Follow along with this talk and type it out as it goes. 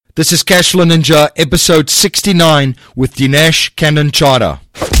This is Cashflow Ninja, episode 69 with Dinesh Kandanchatha.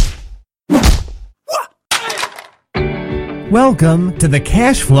 Welcome to the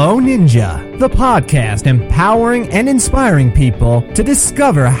Cashflow Ninja, the podcast empowering and inspiring people to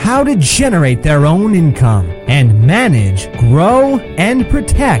discover how to generate their own income and manage, grow, and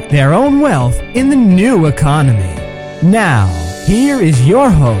protect their own wealth in the new economy. Now, here is your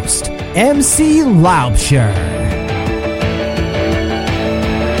host, MC Laubscher.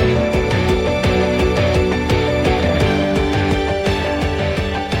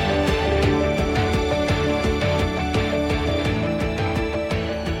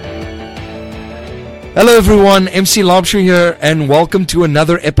 Hello everyone, MC Laubscher here, and welcome to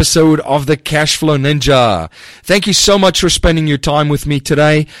another episode of the Cashflow Ninja. Thank you so much for spending your time with me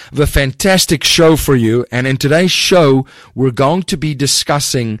today. I have a fantastic show for you, and in today's show, we're going to be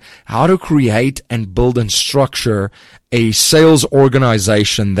discussing how to create and build and structure a sales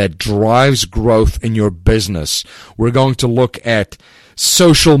organization that drives growth in your business. We're going to look at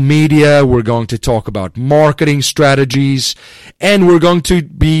social media, we're going to talk about marketing strategies, and we're going to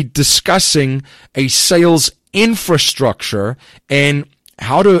be discussing a sales infrastructure and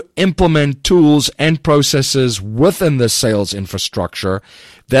how to implement tools and processes within the sales infrastructure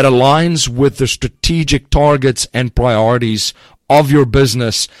that aligns with the strategic targets and priorities of your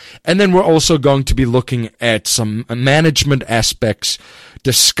business. And then we're also going to be looking at some management aspects,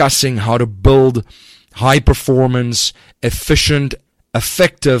 discussing how to build high performance, efficient,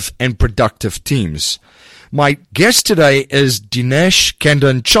 effective, and productive teams. My guest today is Dinesh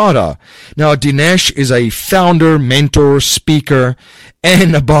Kandanchatha. Now, Dinesh is a founder, mentor, speaker,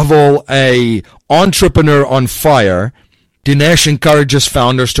 and above all, a entrepreneur on fire. Dinesh encourages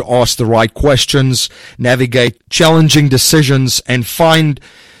founders to ask the right questions, navigate challenging decisions, and find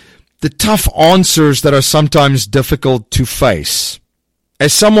the tough answers that are sometimes difficult to face.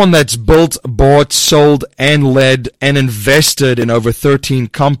 As someone that's built, bought, sold, and led and invested in over 13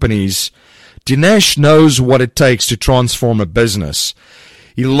 companies, Dinesh knows what it takes to transform a business.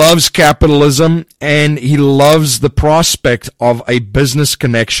 He loves capitalism, and he loves the prospect of a business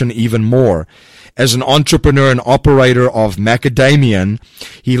connection even more. As an entrepreneur and operator of Macadamian,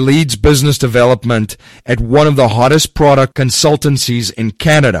 he leads business development at one of the hottest product consultancies in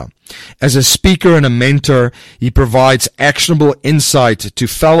Canada. As a speaker and a mentor, he provides actionable insight to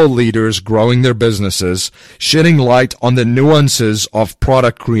fellow leaders growing their businesses, shedding light on the nuances of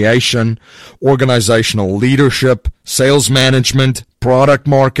product creation, organizational leadership, sales management, product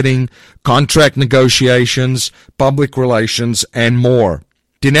marketing, contract negotiations, public relations, and more.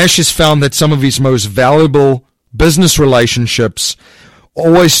 Dinesh has found that some of his most valuable business relationships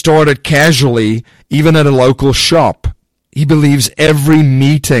always started casually, even at a local shop. He believes every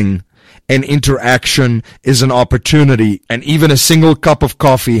meeting and interaction is an opportunity, and even a single cup of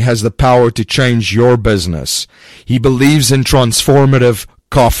coffee has the power to change your business. He believes in transformative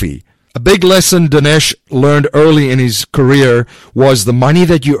coffee. A big lesson Dinesh learned early in his career was the money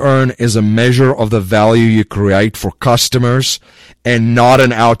that you earn is a measure of the value you create for customers and not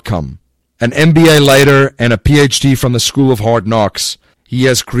an outcome. An MBA later and a PhD from the School of Hard Knocks, he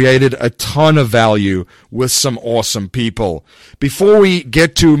has created a ton of value with some awesome people. Before we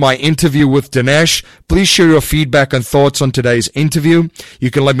get to my interview with Dinesh, please share your feedback and thoughts on today's interview. You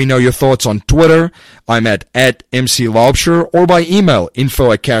can let me know your thoughts on Twitter. I'm at MC Laubscher, or by email,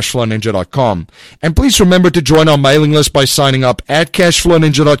 info@cashflowninja.com. And please remember to join our mailing list by signing up at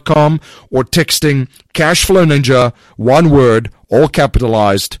cashflowninja.com or texting Cashflow Ninja, one word, all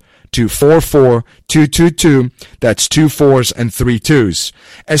capitalized, to 44222. That's 2 4s and 3 2s.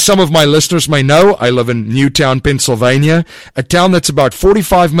 As some of my listeners may know, I live in Newtown, Pennsylvania, a town that's about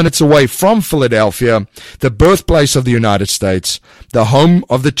 45 minutes away from Philadelphia, the birthplace of the United States, the home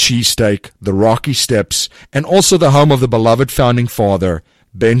of the cheesesteak, the Rocky Steps, and also the home of the beloved founding father,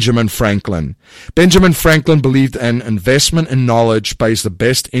 Benjamin Franklin. Benjamin Franklin believed an investment in knowledge pays the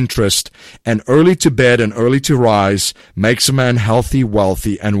best interest, and early to bed and early to rise makes a man healthy,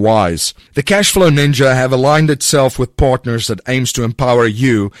 wealthy, and wise. The Cashflow Ninja have aligned itself with partners that aims to empower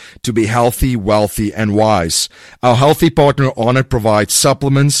you to be healthy, wealthy, and wise. Our healthy partner Honor provides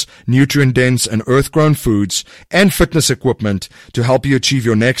supplements, nutrient-dense and earth-grown foods, and fitness equipment to help you achieve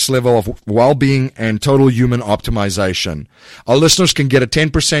your next level of well-being and total human optimization. Our listeners can get a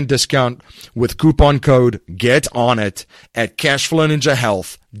 10% discount with coupon code GETONIT at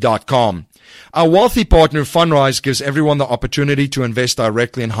cashflowninjahealth.com. Our wealthy partner Fundrise gives everyone the opportunity to invest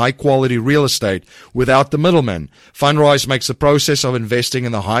directly in high-quality real estate without the middleman. Fundrise makes the process of investing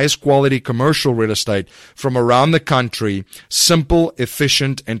in the highest quality commercial real estate from around the country simple,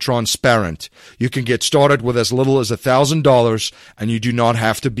 efficient, and transparent. You can get started with as little as $1,000, and you do not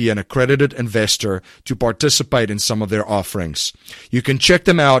have to be an accredited investor to participate in some of their offerings. You can check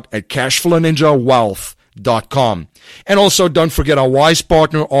them out at cashflowninjawealth.com. And also don't forget our wise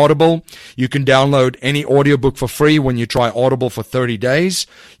partner Audible. You can download any audiobook for free when you try Audible for 30 days.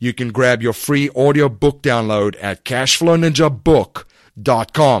 You can grab your free audiobook download at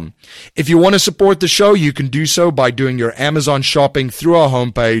cashflowninjabook.com. If you want to support the show, you can do so by doing your Amazon shopping through our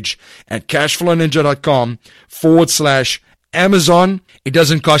homepage at cashflowninja.com/Amazon. It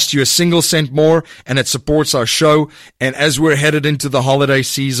doesn't cost you a single cent more, and it supports our show. And as we're headed into the holiday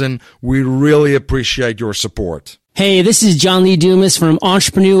season, we really appreciate your support. Hey, this is John Lee Dumas from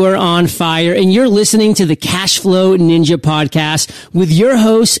Entrepreneur on Fire, and you're listening to the Cashflow Ninja podcast with your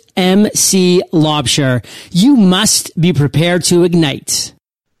host, MC Lobsher. You must be prepared to ignite.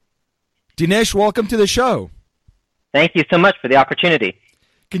 Dinesh, welcome to the show. Thank you so much for the opportunity.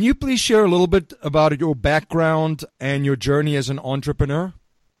 Can you please share a little bit about your background and your journey as an entrepreneur?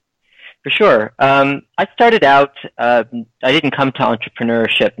 For sure. I started out, I didn't come to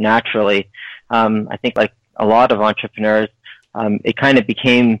entrepreneurship naturally. I think like a lot of entrepreneurs, it kind of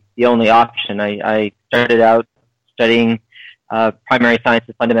became the only option. I started out studying primary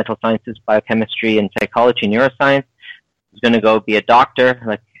sciences, fundamental sciences, biochemistry, and psychology, neuroscience. I was going to go be a doctor,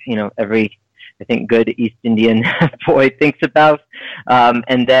 like, every I think good East Indian boy thinks about.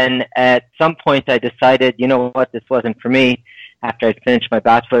 And then at some point I decided, you know what, this wasn't for me after I'd finished my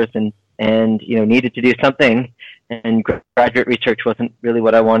bachelor's and needed to do something, and graduate research wasn't really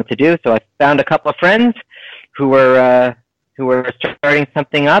what I wanted to do. So I found a couple of friends who were starting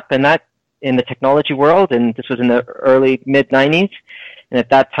something up, and that in the technology world, and this was in the early mid-90s. And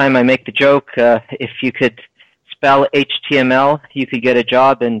at that time I make the joke, if you could spell HTML, you could get a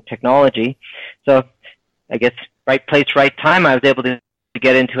job in technology. So I guess right place, right time, I was able to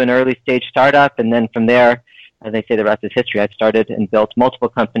get into an early stage startup, and then from there, as I say, the rest is history. I started and built multiple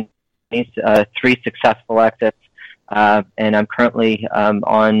companies, 3 successful exits, and I'm currently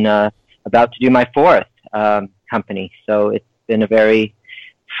about to do my 4th company. So it's been a very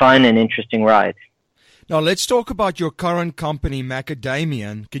fun and interesting ride. Now, let's talk about your current company,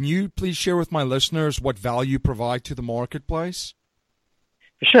 Macadamian. Can you please share with my listeners what value you provide to the marketplace?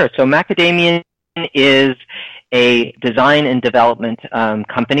 For sure. So Macadamian is a design and development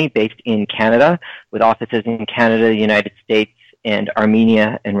company based in Canada, with offices in Canada, the United States, and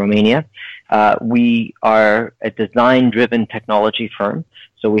Armenia and Romania. We are a design-driven technology firm.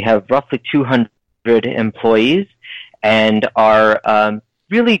 So we have roughly 200 employees and are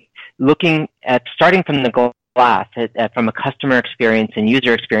really looking at starting from the glass, from a customer experience and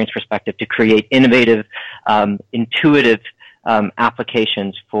user experience perspective, to create innovative, intuitive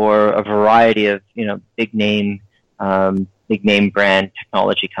applications for a variety of big name brand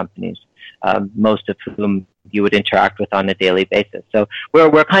technology companies, most of whom you would interact with on a daily basis. So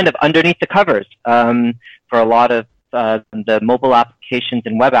we're kind of underneath the covers for a lot of the mobile applications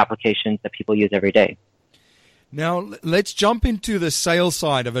and web applications that people use every day. Now, let's jump into the sales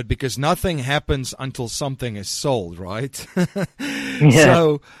side of it, because nothing happens until something is sold, right? Yeah.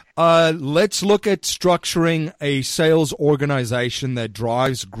 So let's look at structuring a sales organization that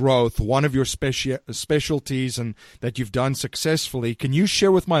drives growth, one of your specialties and that you've done successfully. Can you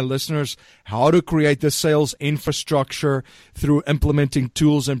share with my listeners how to create the sales infrastructure through implementing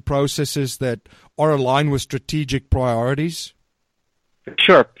tools and processes that are aligned with strategic priorities?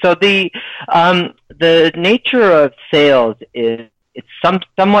 Sure. So the nature of sales is it's some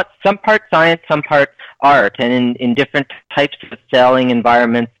part science, some part art, and in different types of selling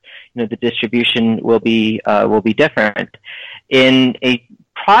environments, the distribution will be different. In a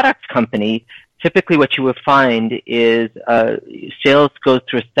product company, typically what you will find is sales goes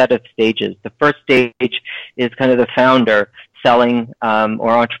through a set of stages. The first stage is kind of the founder selling or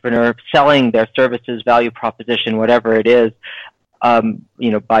entrepreneur selling their services, value proposition, whatever it is.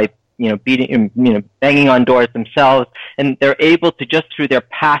 By beating, banging on doors themselves, and they're able to, just through their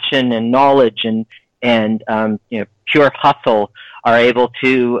passion and knowledge and pure hustle, are able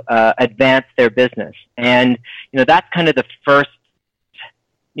to advance their business. And that's kind of the first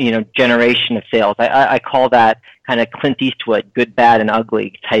generation of sales. I call that kind of Clint Eastwood, good, bad, and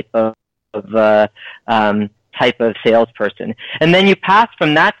ugly type of salesperson. And then you pass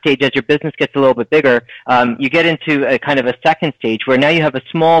from that stage as your business gets a little bit bigger. You get into a kind of a second stage where now you have a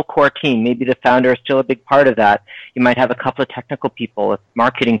small core team. Maybe the founder is still a big part of that. You might have a couple of technical people,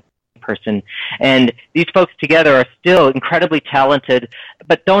 marketing person. And these folks together are still incredibly talented,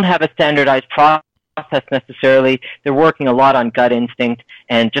 but don't have a standardized process necessarily. They're working a lot on gut instinct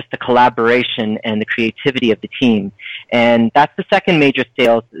and just the collaboration and the creativity of the team. And that's the second major stage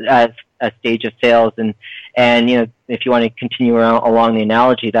of sales. And if you want to continue along the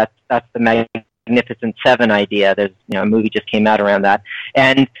analogy, that's the Magnificent Seven idea. There's a movie just came out around that.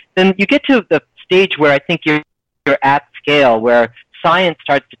 And then you get to the stage where I think you're at scale, where science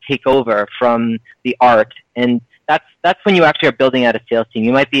starts to take over from the art, and that's when you actually are building out a sales team.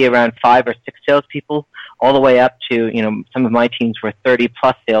 You might be around 5 or 6 salespeople, all the way up to some of my teams were 30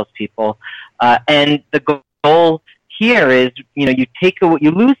 plus salespeople, and the goal here is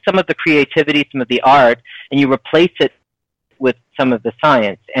you lose some of the creativity, some of the art, and you replace it with some of the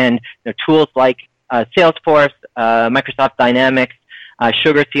science and tools like Salesforce, Microsoft Dynamics,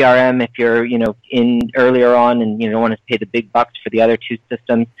 Sugar CRM if you're in earlier on and you don't want to pay the big bucks for the other 2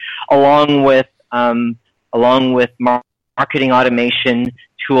 systems, along with marketing automation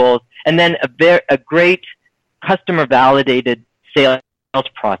tools, and then a great customer validated sales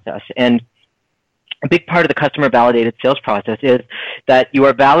process. And a big part of the customer validated sales process is that you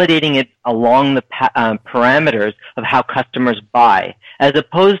are validating it along the parameters of how customers buy, as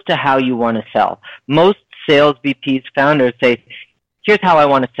opposed to how you want to sell. Most sales VPs, founders say, here's how I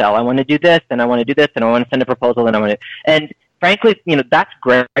want to sell. I want to do this, and I want to do this, and I want to send a proposal, and frankly, that's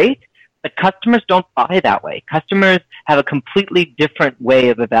great, but customers don't buy that way. Customers have a completely different way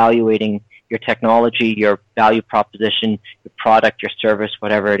of evaluating your technology, your value proposition, your product, your service,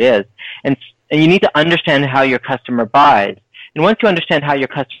 whatever it is. And you need to understand how your customer buys. And once you understand how your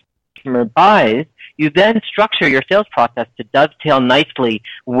customer buys, you then structure your sales process to dovetail nicely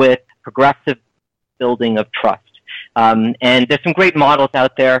with progressive building of trust. And there's some great models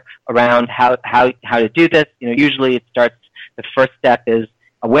out there around how to do this. Usually it starts, the first step is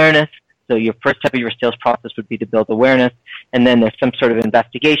awareness. So your first step of your sales process would be to build awareness. And then there's some sort of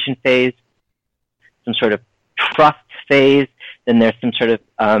investigation phase, some sort of trust phase. Then there's some sort of,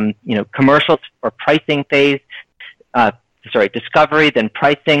 commercial or pricing phase. Discovery, then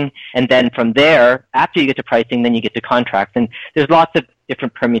pricing. And then from there, after you get to pricing, then you get to contracts. And there's lots of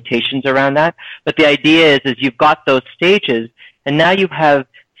different permutations around that. But the idea is you've got those stages, and now you have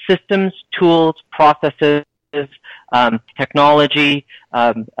systems, tools, processes, technology,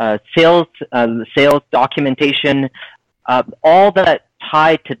 sales documentation, all that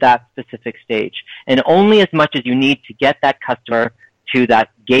tied to that specific stage. And only as much as you need to get that customer to that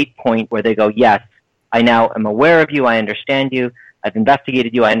gate point where they go, yes, I now am aware of you, I understand you, I've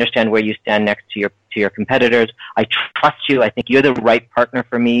investigated you, I understand where you stand next to your competitors, I trust you, I think you're the right partner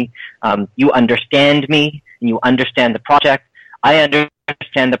for me, you understand me, and you understand the project, I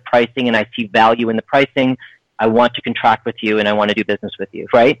understand the pricing, and I see value in the pricing, I want to contract with you, and I want to do business with you,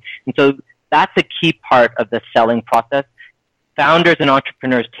 right? And so that's a key part of the selling process. Founders and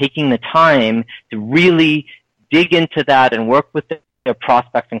entrepreneurs taking the time to really dig into that and work with their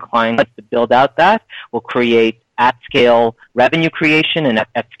prospects and clients to build out that will create at-scale revenue creation and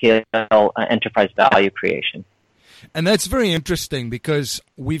at-scale enterprise value creation. And that's very interesting because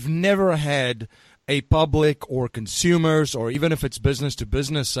we've never had a public or consumers, or even if it's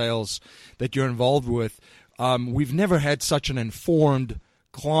business-to-business sales that you're involved with, we've never had such an informed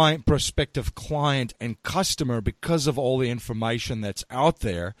client, prospective client and customer because of all the information that's out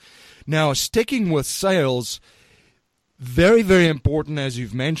there. Now, sticking with sales, very, very important, as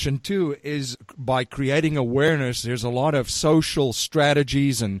you've mentioned too, is by creating awareness. There's a lot of social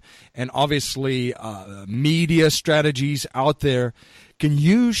strategies and obviously media strategies out there. Can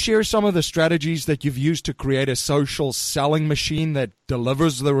you share some of the strategies that you've used to create a social selling machine that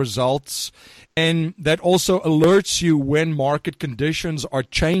delivers the results and that also alerts you when market conditions are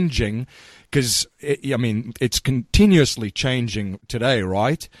changing? Because, it's continuously changing today,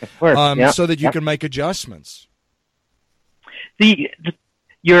 right? Of course, so that you can make adjustments.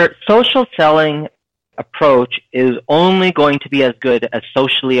 Your social selling approach is only going to be as good as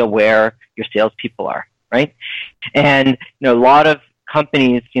socially aware your salespeople are, right? And a lot of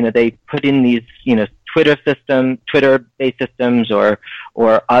companies, they put in these, Twitter-based systems or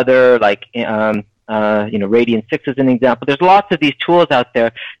other like, Radiant 6 is an example. There's lots of these tools out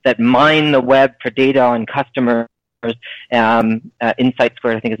there that mine the web for data on customers. Insight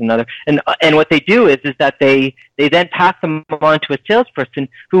Squared, I think, is another. And what they do is that they then pass them on to a salesperson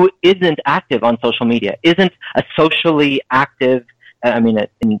who isn't active on social media, isn't a socially active,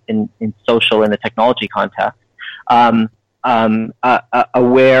 in social, in the technology context,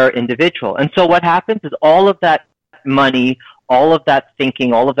 aware individual. And so what happens is all of that money, all of that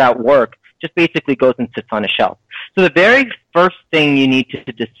thinking, all of that work just basically goes and sits on a shelf. So the very first thing you need to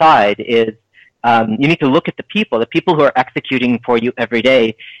decide is you need to look at the people who are executing for you every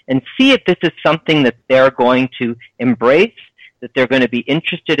day, and see if this is something that they're going to embrace, that they're going to be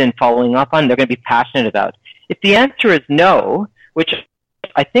interested in following up on, they're going to be passionate about. If the answer is no, which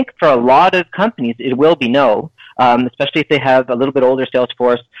I think for a lot of companies it will be no, especially if they have a little bit older sales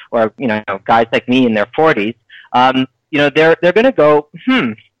force, or guys like me in their 40s, they're going to go,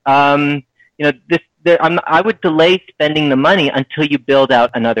 I would delay spending the money until you build out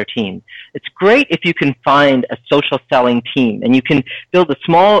another team. It's great if you can find a social selling team, and you can build a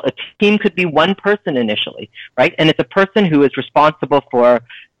team could be one person initially, right? And it's a person who is responsible for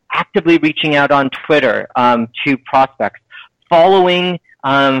actively reaching out on Twitter to prospects, following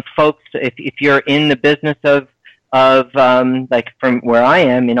folks. If you're in the business of like from where I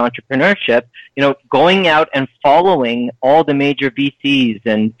am in entrepreneurship, going out and following all the major VCs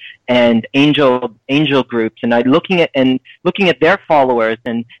and angel groups, and looking at their followers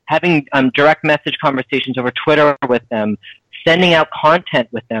and having direct message conversations over Twitter with them, sending out content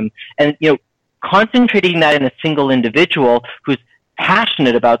with them, and concentrating that in a single individual who's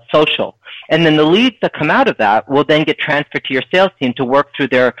passionate about social. And then the leads that come out of that will then get transferred to your sales team to work through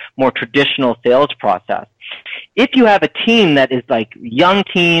their more traditional sales process. If you have a team that is like young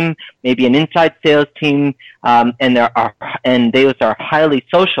team, maybe an inside sales team, and those are highly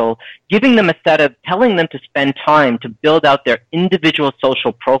social, telling them to spend time to build out their individual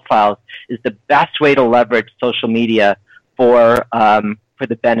social profiles is the best way to leverage social media for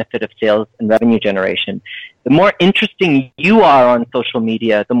the benefit of sales and revenue generation. The more interesting you are on social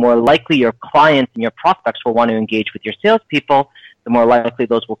media, the more likely your clients and your prospects will want to engage with your salespeople, the more likely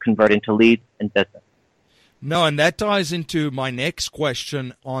those will convert into leads and business. No, and that ties into my next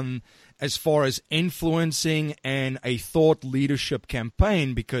question on as far as influencing and a thought leadership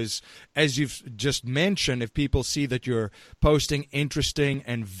campaign, because as you've just mentioned, if people see that you're posting interesting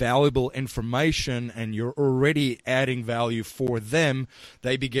and valuable information and you're already adding value for them,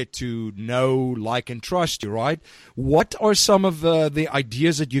 they get to know, like, and trust you, right? What are some of the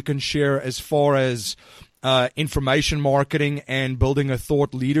ideas that you can share as far as information marketing and building a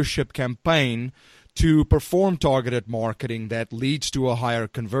thought leadership campaign to perform targeted marketing that leads to a higher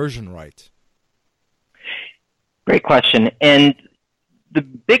conversion rate? Great question. And the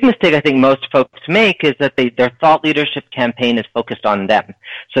big mistake I think most folks make is that their thought leadership campaign is focused on them.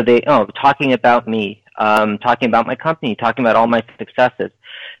 So talking about me, talking about my company, talking about all my successes.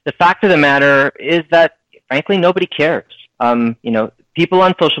 The fact of the matter is that, frankly, nobody cares. People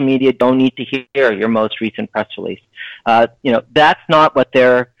on social media don't need to hear your most recent press release. That's not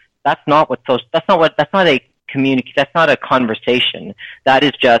a conversation. That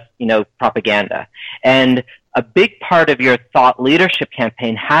is just, propaganda. And a big part of your thought leadership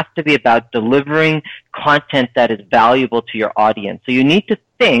campaign has to be about delivering content that is valuable to your audience. So you need to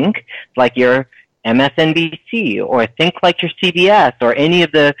think like your MSNBC, or think like your CBS, or any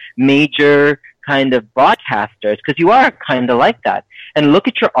of the major kind of broadcasters, because you are kind of like that. And look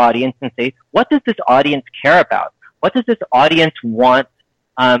at your audience and say, what does this audience care about? What does this audience want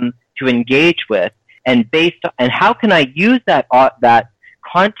to engage with? And how can I use that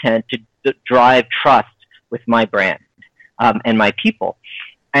content to drive trust with my brand and my people?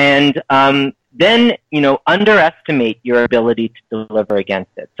 And then underestimate your ability to deliver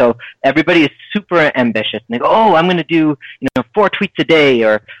against it. So everybody is super ambitious, and they go, "Oh, I'm going to do 4 tweets a day,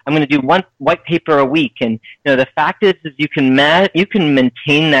 or I'm going to do 1 white paper a week." And the fact is you can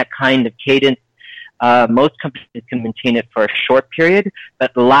maintain that kind of cadence. Most companies can maintain it for a short period,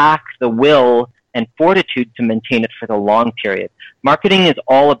 but lack the will and fortitude to maintain it for the long period. Marketing is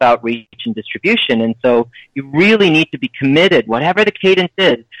all about reach and distribution, and so you really need to be committed, whatever the cadence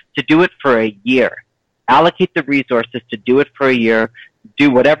is, to do it for a year. Allocate the resources to do it for a year.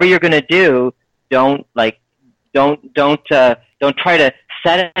 Do whatever you're going to do. Don't try to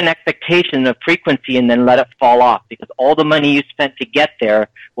set an expectation of frequency and then let it fall off, because all the money you spent to get there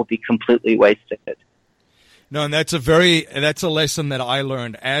will be completely wasted. No, and that's a lesson that I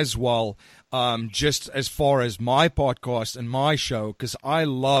learned as well. Just as far as my podcast and my show, because I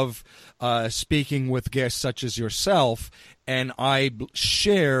love speaking with guests such as yourself, and I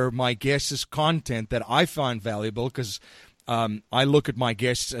share my guests' content that I find valuable, because I look at my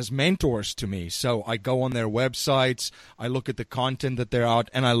guests as mentors to me. So I go on their websites, I look at the content that they're out,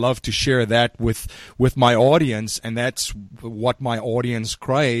 and I love to share that with my audience. And that's what my audience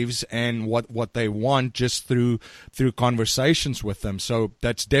craves and what they want, just through conversations with them. So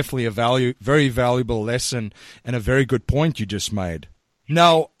that's definitely a very valuable lesson, and a very good point you just made.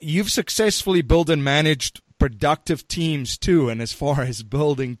 Now, you've successfully built and managed productive teams too. And as far as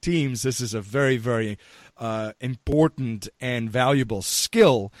building teams, this is a very, very important and valuable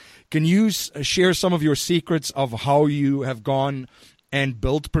skill. Can you share some of your secrets of how you have gone and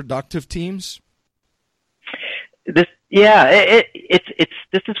built productive teams? This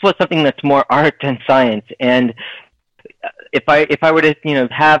is something that's more art than science. And if I were to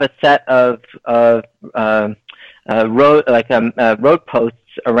have a set of road posts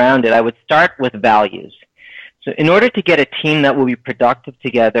around it, I would start with values. So in order to get a team that will be productive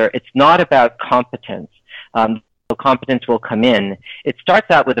together, it's not about competence. So competence will come in. It starts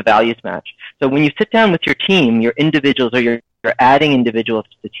out with a values match. So when you sit down with your team, your individuals, or you're adding individuals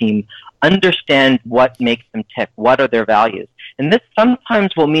to the team, understand what makes them tick. What are their values? And this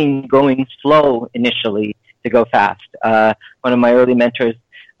sometimes will mean going slow initially to go fast. One of my early mentors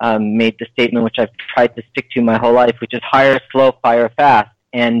made the statement, which I've tried to stick to my whole life, which is hire slow, fire fast.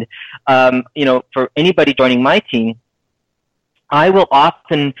 And, for anybody joining my team, I will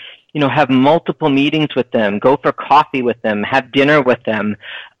often, have multiple meetings with them, go for coffee with them, have dinner with them,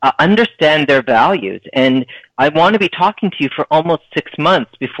 understand their values. And I want to be talking to you for almost 6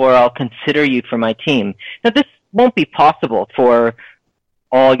 months before I'll consider you for my team. Now, this won't be possible for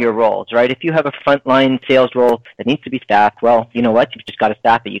all your roles, right? If you have a frontline sales role that needs to be staffed, well, you know what? You've just got to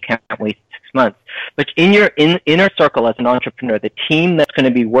staff it. You can't wait 6 months. But in your inner circle as an entrepreneur, the team that's going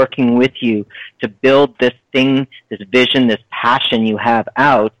to be working with you to build this thing, this vision, this passion you have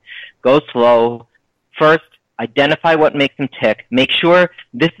out, go slow. First, identify what makes them tick. Make sure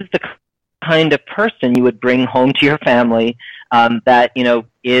this is the kind of person you would bring home to your family, that,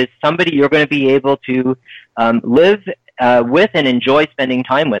 is somebody you're going to be able to live with and enjoy spending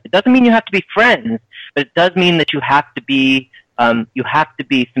time with. It doesn't mean you have to be friends, but it does mean that you have to be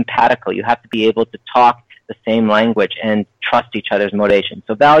simpatico. You have to be able to talk the same language and trust each other's motivation.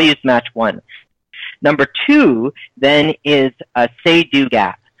 So values match one. Number two then is a say-do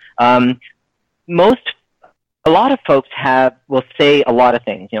gap. A lot of folks will say a lot of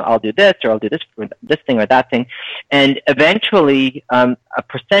things. I'll do this, or I'll do this thing or that thing, and eventually a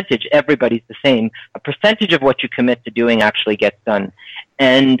percentage, everybody's the same, a percentage of what you commit to doing actually gets done.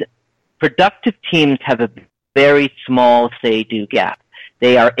 And productive teams have a very small say-do gap.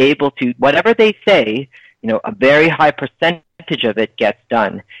 They are able to, whatever they say, a very high percentage of it gets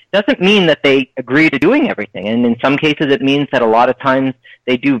done. Doesn't mean that they agree to doing everything, and in some cases it means that a lot of times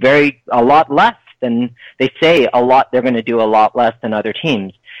they do a lot less than they say they're going to do a lot less than other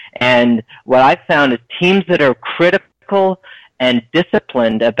teams. And what I've found is teams that are critical and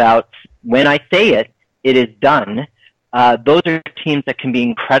disciplined about when I say it, it is done. Those are teams that can be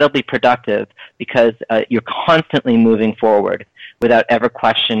incredibly productive because you're constantly moving forward without ever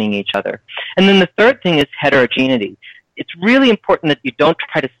questioning each other. And then the third thing is heterogeneity. It's really important that you don't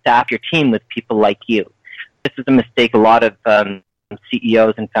try to staff your team with people like you. This is a mistake a lot of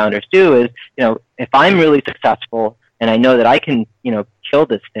CEOs and founders do is, if I'm really successful and I know that I can, kill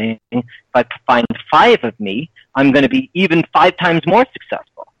this thing, if I find 5 of me, I'm going to be even 5 times more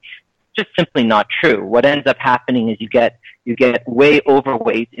successful. Just simply not true. What ends up happening is you get way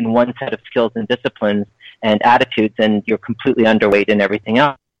overweight in one set of skills and disciplines and attitudes, and you're completely underweight in everything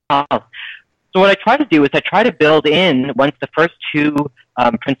else. So what I try to do is I try to build in, once the first 2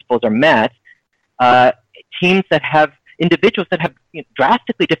 principles are met, teams that have individuals that have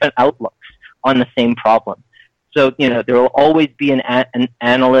drastically different outlooks on the same problem. So, there will always be an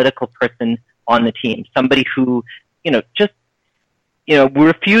analytical person on the team, somebody who,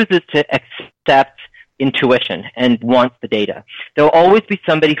 refuses to accept intuition and wants the data. There will always be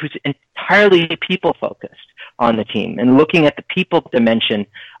somebody who's entirely people-focused on the team and looking at the people dimension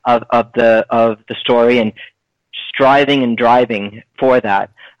of the story and striving and driving for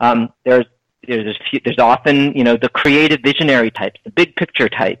that. There's often, the creative visionary types, the big picture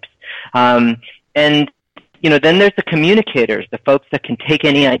types. And, then there's the communicators, the folks that can take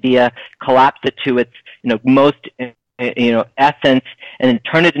any idea, collapse it to its, most, essence, and then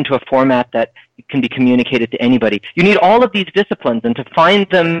turn it into a format that can be communicated to anybody. You need all of these disciplines, and to find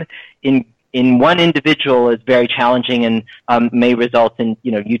them in one individual is very challenging and may result in,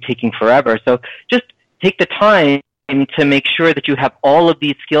 you taking forever. So just take the time to make sure that you have all of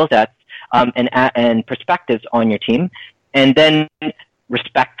these skill sets and perspectives on your team, and then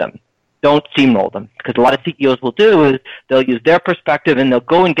respect them. Don't steamroll them, because a lot of CEOs will do is they'll use their perspective and they'll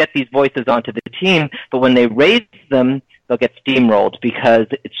go and get these voices onto the team, but when they raise them, they'll get steamrolled because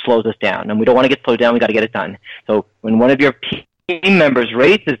it slows us down, and we don't want to get slowed down. We got to get it done. So when one of your team members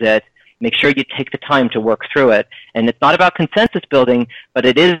raises it, make sure you take the time to work through it. And it's not about consensus building, but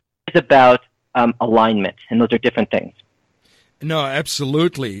it is about alignment, and those are different things. No,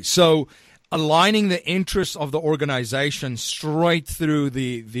 absolutely. So aligning the interests of the organization straight through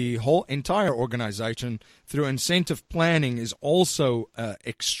the whole entire organization through incentive planning is also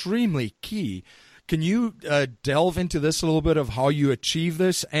extremely key. Can you delve into this a little bit of how you achieve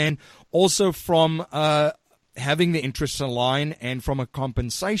this, and also from having the interests align and from a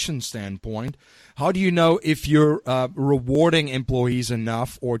compensation standpoint, how do you know if you're rewarding employees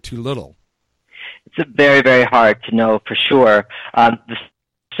enough or too little? It's very, very hard to know for sure. The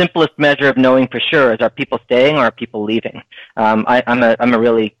simplest measure of knowing for sure is, are people staying or are people leaving? I'm a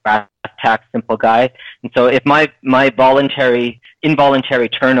really brass-tack simple guy, and so if my involuntary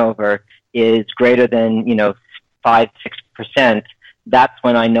turnover is greater than 5-6%, that's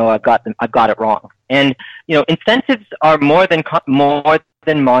when I know I've got it wrong. And incentives are more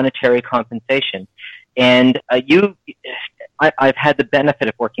than monetary compensation. And I've had the benefit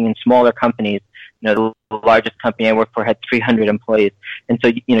of working in smaller companies. The largest company I worked for had 300 employees, and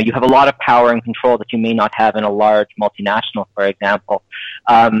so you have a lot of power and control that you may not have in a large multinational, for example.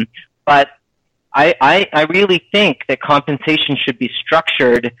 But I really think that compensation should be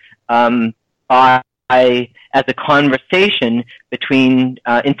structured as a conversation between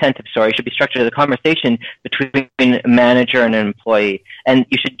should be structured as a conversation between a manager and an employee. And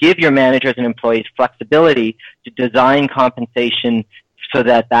you should give your managers and employees flexibility to design compensation so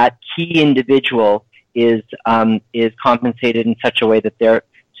that key individual is compensated in such a way that they're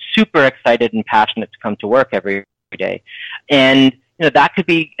super excited and passionate to come to work every day. And that could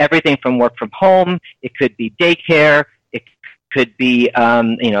be everything from work from home. It could be daycare. It could be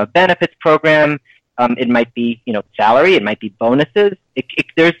a benefits program. It might be salary. It might be bonuses.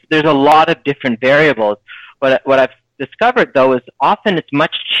 There's a lot of different variables. What I've discovered though is often it's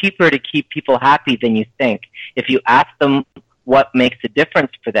much cheaper to keep people happy than you think. If you ask them what makes a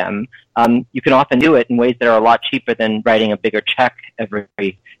difference for them, you can often do it in ways that are a lot cheaper than writing a bigger check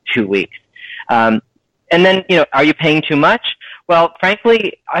every 2 weeks. And then, are you paying too much? Well,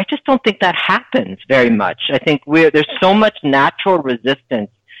 frankly, I just don't think that happens very much. I think there's so much natural resistance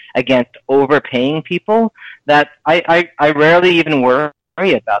against overpaying people that I rarely even worry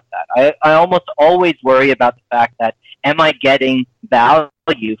about that. I almost always worry about the fact that, am I getting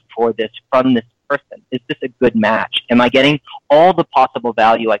value from this person? Is this a good match? Am I getting all the possible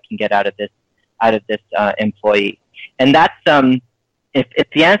value I can get out of this employee? And that's if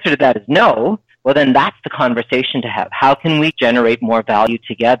the answer to that is no, well then that's the conversation to have. How can we generate more value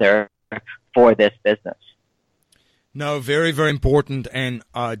together for this business? No, very, very important. And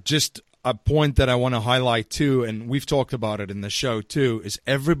just a point that I want to highlight too, and we've talked about it in the show too, is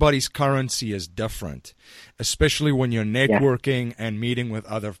everybody's currency is different, especially when you're networking and meeting with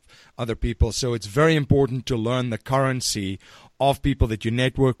other people. So it's very important to learn the currency of people that you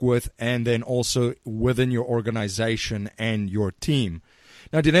network with, and then also within your organization and your team.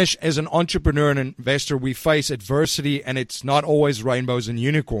 Now, Dinesh, as an entrepreneur and investor, we face adversity, and it's not always rainbows and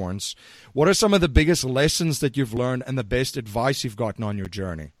unicorns. What are some of the biggest lessons that you've learned and the best advice you've gotten on your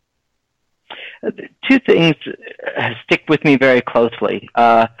journey? Two things stick with me very closely.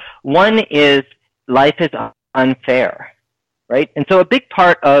 One is life is unfair, right? And so a big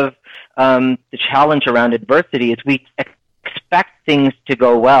part of the challenge around adversity is we expect things to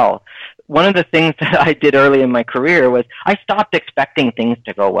go well. One of the things that I did early in my career was I stopped expecting things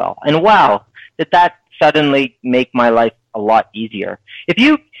to go well. And wow, did that suddenly make my life a lot easier.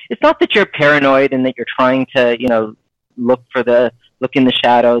 It's not that you're paranoid and that you're trying to, look in the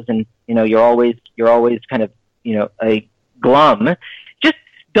shadows and, you're always kind of, a glum. Just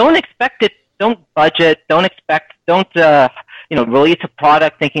don't expect it. Don't budget. Don't release a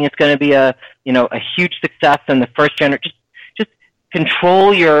product thinking it's going to be a huge success in the first generation. Just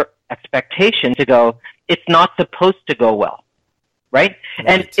control your expectation to go, it's not supposed to go well, right?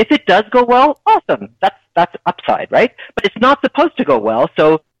 And if it does go well, awesome. That's upside, right? But it's not supposed to go well,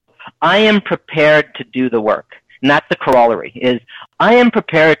 so I am prepared to do the work. And that's the corollary, is I am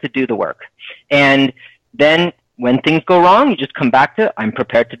prepared to do the work. And then when things go wrong, you just come back to, I'm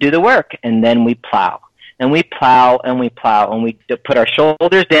prepared to do the work. And then we plow. And we plow and we plow. And we put our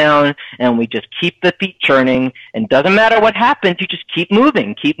shoulders down and we just keep the feet churning. And doesn't matter what happens, you just keep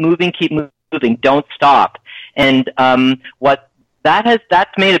moving. Don't stop. And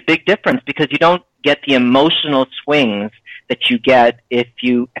that's made a big difference, because you don't get the emotional swings that you get if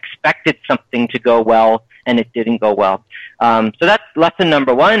you expected something to go well and it didn't go well. So that's lesson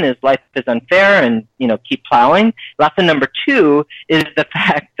number one, is life is unfair, and keep plowing. Lesson number two is the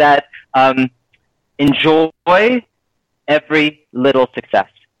fact that enjoy every little success,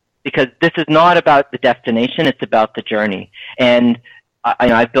 because this is not about the destination, it's about the journey. And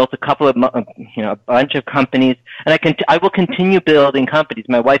I've built a couple of, a bunch of companies, and I will continue building companies.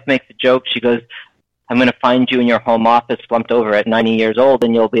 My wife makes a joke. She goes, "I'm going to find you in your home office, slumped over at 90 years old,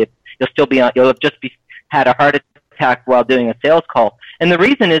 and you'll have just had a heart attack while doing a sales call." And the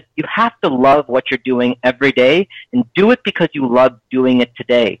reason is you have to love what you're doing every day, and do it because you love doing it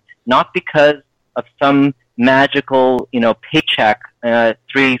today, not because of some magical, paycheck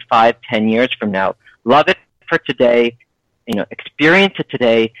 3, 5, 10 years from now. Love it for today. Experience it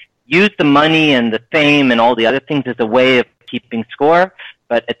today. Use the money and the fame and all the other things as a way of keeping score.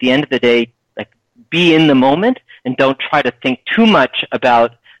 But at the end of the day, be in the moment and don't try to think too much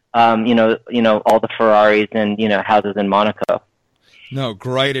about, all the Ferraris and, houses in Monaco. No,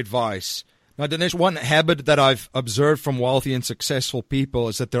 great advice. Now, Dinesh, one habit that I've observed from wealthy and successful people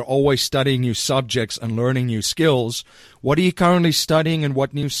is that they're always studying new subjects and learning new skills. What are you currently studying, and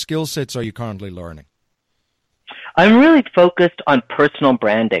what new skill sets are you currently learning? I'm really focused on personal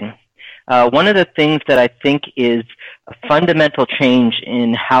branding. One of the things that I think is a fundamental change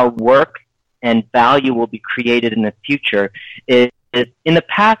in how work and value will be created in the future is in the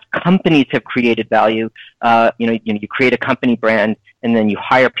past, companies have created value. You create a company brand, and then you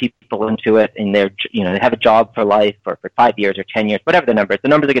hire people into it, and they have a job for life or for 5 years or 10 years, whatever the numbers. The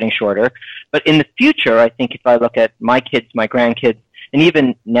numbers are getting shorter. But in the future, I think if I look at my kids, my grandkids, and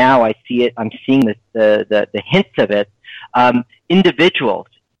even now I see it, I'm seeing the hints of it.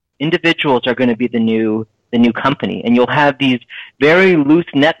 Individuals are going to be the new company, and you'll have these very loose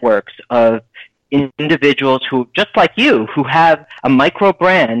networks of individuals who, just like you, who have a micro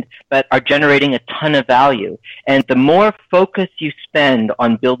brand but are generating a ton of value. And the more focus you spend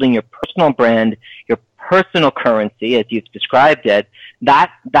on building your personal brand, your personal currency, as you've described it,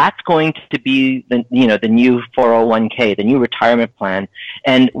 that's going to be the new 401k, the new retirement plan.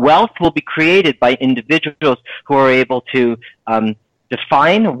 And wealth will be created by individuals who are able to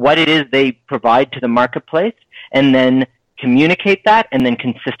define what it is they provide to the marketplace, and then communicate that, and then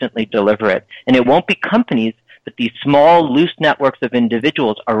consistently deliver it. And it won't be companies, but these small, loose networks of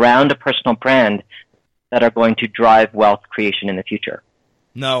individuals around a personal brand that are going to drive wealth creation in the future.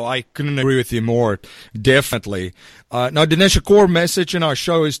 No, I couldn't agree with you more. Definitely. Now, Dinesh, a core message in our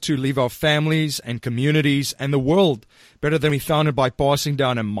show is to leave our families and communities and the world better than we found it by passing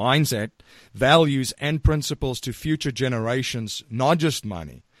down a mindset, values, and principles to future generations, not just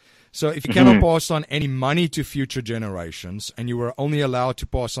money. So if you cannot pass on any money to future generations, and you were only allowed to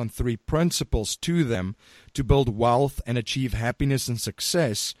pass on 3 principles to them to build wealth and achieve happiness and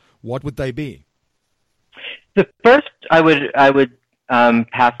success, what would they be? The first I would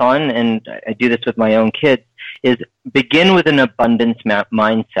pass on, and I do this with my own kids, is begin with an abundance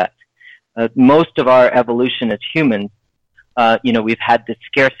mindset. Most of our evolution as humans, we've had this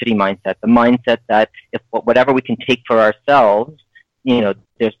scarcity mindset, the mindset that if whatever we can take for ourselves,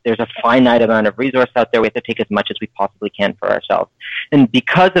 there's a finite amount of resource out there. We have to take as much as we possibly can for ourselves. And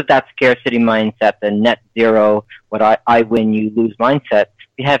because of that scarcity mindset, the net zero, what I win, you lose mindset,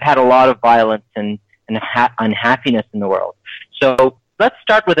 we have had a lot of violence and unhappiness in the world. So let's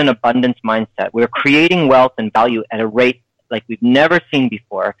start with an abundance mindset. We're creating wealth and value at a rate like we've never seen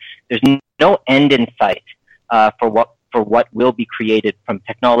before. There's no end in sight for what will be created from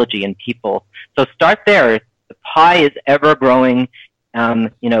technology and people. So start there. The pie is ever growing.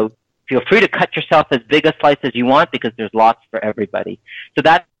 Feel free to cut yourself as big a slice as you want, because there's lots for everybody. So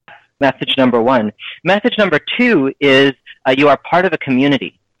that's message number 1. Message number 2 is you are part of a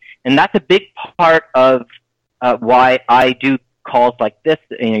community. And that's a big part of why I do calls like this,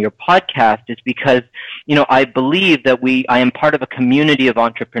 your podcast, is because, I believe that I am part of a community of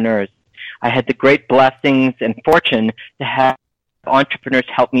entrepreneurs. I had the great blessings and fortune to have entrepreneurs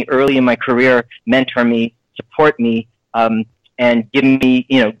help me early in my career, mentor me, support me, and give me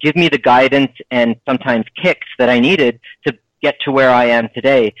the guidance and sometimes kicks that I needed to get to where I am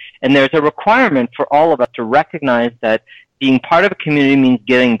today. And there's a requirement for all of us to recognize that being part of a community means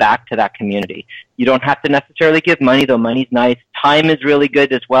giving back to that community. You don't have to necessarily give money, though money's nice. Time is really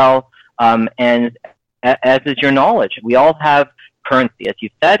good as well, and as is your knowledge. We all have currency, as you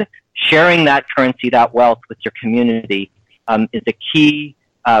said. Sharing that currency, that wealth with your community is a key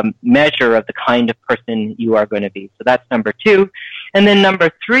measure of the kind of person you are going to be. So that's number 2. And then number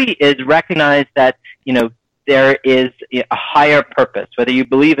 3 is recognize that, there is a higher purpose. Whether you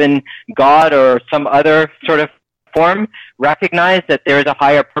believe in God or some other sort of form, recognize that there is a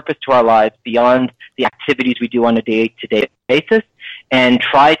higher purpose to our lives beyond the activities we do on a day-to-day basis, and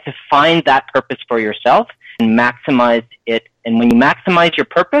try to find that purpose for yourself and maximize it. And when you maximize your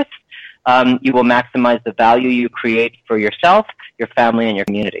purpose, you will maximize the value you create for yourself, your family, and your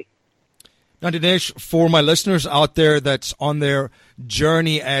community. Now, Dinesh, for my listeners out there that's on their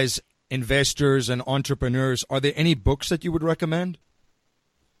journey as investors and entrepreneurs, are there any books that you would recommend?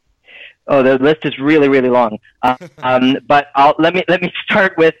 Oh, the list is really, really long. But let me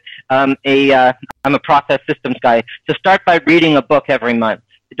start with I'm a process systems guy. So start by reading a book every month.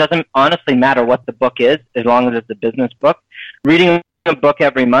 It doesn't honestly matter what the book is, as long as it's a business book. Reading a book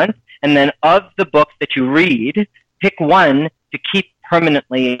every month, and then of the books that you read, pick one to keep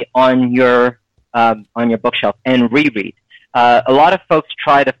permanently on your bookshelf and reread. A lot of folks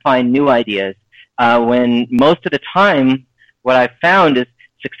try to find new ideas when most of the time what I've found is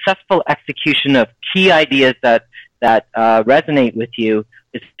successful execution of key ideas that resonate with you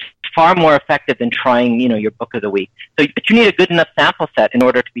is far more effective than trying, your book of the week. But you need a good enough sample set in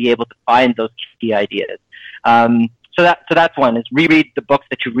order to be able to find those key ideas. So that's one, is reread the books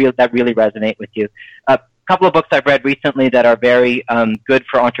that really resonate with you. A couple of books I've read recently that are very good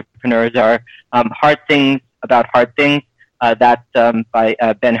for entrepreneurs are Hard Things About Hard Things. That's by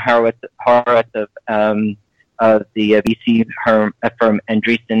Ben Horowitz of the VC firm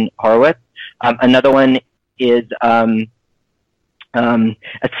Andreessen Horowitz. Another one is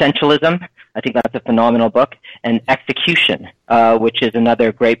Essentialism. I think that's a phenomenal book. And Execution, which is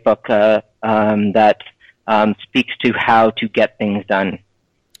another great book that speaks to how to get things done.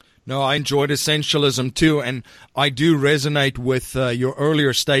 No, I enjoyed Essentialism too, and I do resonate with your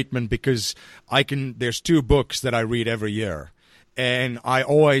earlier statement because there's two books that I read every year. And I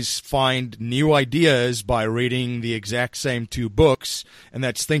always find new ideas by reading the exact same two books, and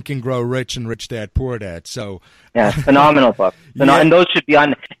that's Think and Grow Rich and Rich Dad, Poor Dad. So, yeah, phenomenal book. And those should be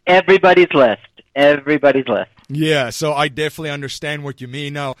on everybody's list. Yeah, so I definitely understand what you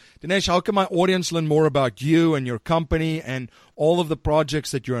mean. Now, Dinesh, how can my audience learn more about you and your company and all of the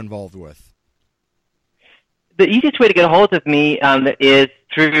projects that you're involved with? The easiest way to get a hold of me is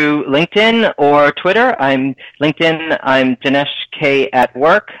through LinkedIn or Twitter. I'm Dinesh K at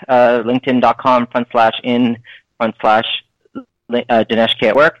work, linkedin.com/in/Dinesh K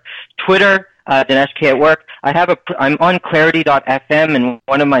at work. Twitter, Dinesh K at work. I'm on clarity.fm, and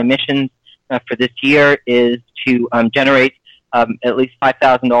one of my missions for this year is to generate at least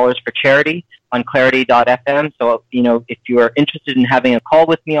 $5,000 for charity on clarity.fm. So, if you are interested in having a call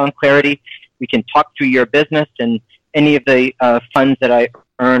with me on Clarity, we can talk through your business, and any of the funds that I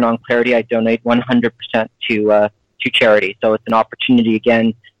earn on Clarity, I donate 100% to charity. So it's an opportunity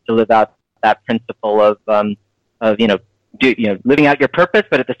again to live out that principle of living out your purpose,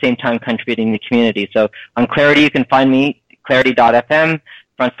 but at the same time contributing to the community. So on Clarity, you can find me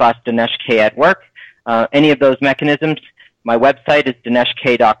clarity.fm/Dinesh K at work. Any of those mechanisms, my website is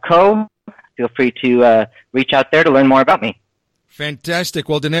dineshk.co. Feel free to reach out there to learn more about me. Fantastic.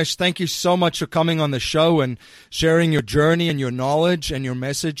 Well, Dinesh, thank you so much for coming on the show and sharing your journey and your knowledge and your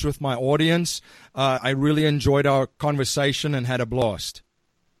message with my audience. I really enjoyed our conversation and had a blast.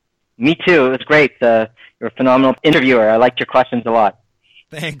 Me too. It was great. You're a phenomenal interviewer. I liked your questions a lot.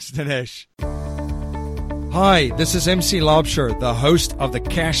 Thanks, Dinesh. Hi, this is MC Laubscher, the host of the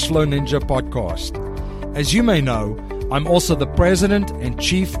Cashflow Ninja podcast. As you may know, I'm also the president and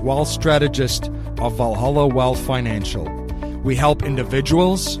chief wealth strategist of Valhalla Wealth Financial. We help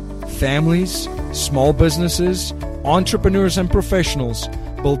individuals, families, small businesses, entrepreneurs, and professionals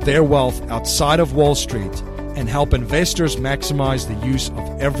build their wealth outside of Wall Street and help investors maximize the use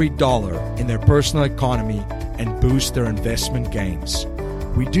of every dollar in their personal economy and boost their investment gains.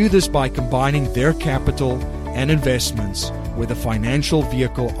 We do this by combining their capital and investments with the financial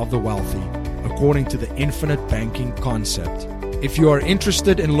vehicle of the wealthy, according to the infinite banking concept. If you are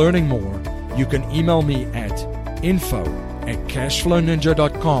interested in learning more, you can email me at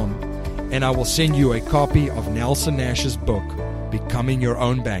info@cashflowninja.com, and I will send you a copy of Nelson Nash's book, Becoming Your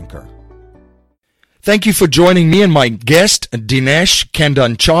Own Banker. Thank you for joining me and my guest, Dinesh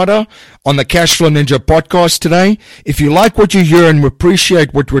Kandanchatha, on the Cashflow Ninja podcast today. If you like what you hear and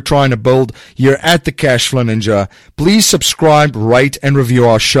appreciate what we're trying to build here at the Cashflow Ninja, please subscribe, rate, and review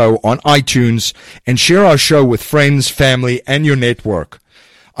our show on iTunes, and share our show with friends, family, and your network.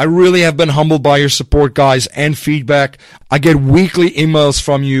 I really have been humbled by your support, guys, and feedback. I get weekly emails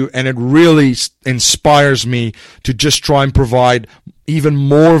from you, and it really inspires me to just try and provide even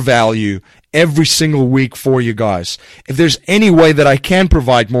more value every single week for you guys. If there's any way that I can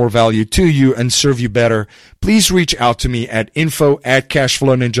provide more value to you and serve you better, please reach out to me at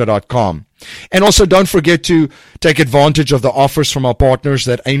info@cashflowninja.com. And also don't forget to take advantage of the offers from our partners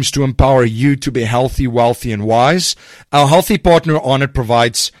that aims to empower you to be healthy, wealthy, and wise. Our Healthy Partner on it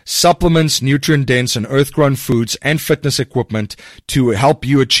provides supplements, nutrient-dense and earth-grown foods, and fitness equipment to help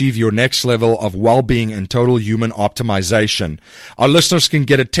you achieve your next level of well-being and total human optimization. Our listeners can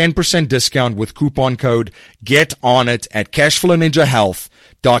get a 10% discount with coupon code GETONIT at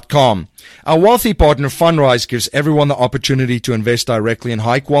cashflowninjahealth.com. Our Wealthy Partner Fundrise gives everyone the opportunity to invest directly in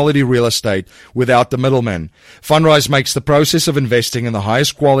high-quality real estate without the middleman. Fundrise makes the process of investing in the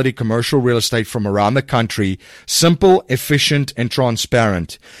highest quality commercial real estate from around the country simple, efficient, and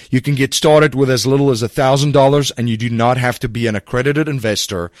transparent. You can get started with as little as $1,000, and you do not have to be an accredited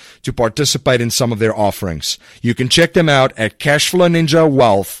investor to participate in some of their offerings. You can check them out at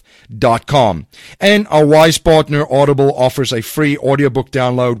cashflowninjawealth.com. And our wise partner Audible offers a free audiobook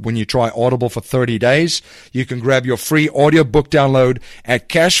download when you try Audible for 30 days. You can grab your free audiobook download at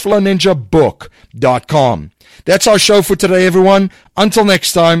cashflowninjabook.com. That's our show for today, everyone. Until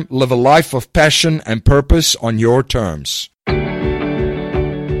next time, live a life of passion and purpose on your terms.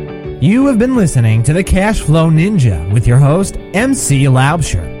 You have been listening to the Cash Flow Ninja with your host, MC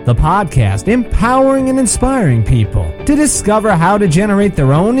Laubscher, the podcast empowering and inspiring people to discover how to generate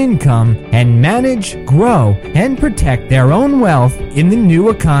their own income and manage, grow, and protect their own wealth in the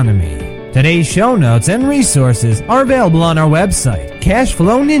new economy. Today's show notes and resources are available on our website,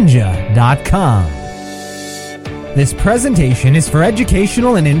 cashflowninja.com. This presentation is for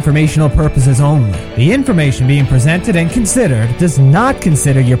educational and informational purposes only. The information being presented and considered does not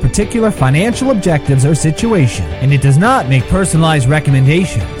consider your particular financial objectives or situation, and it does not make personalized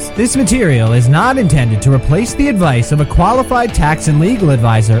recommendations. This material is not intended to replace the advice of a qualified tax and legal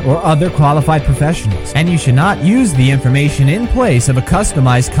advisor or other qualified professionals, and you should not use the information in place of a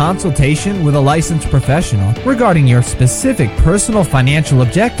customized consultation with a licensed professional regarding your specific personal financial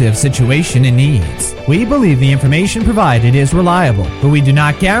objective, situation, and needs. We believe the information provided is reliable, but we do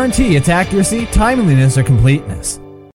not guarantee its accuracy, timeliness, or completeness.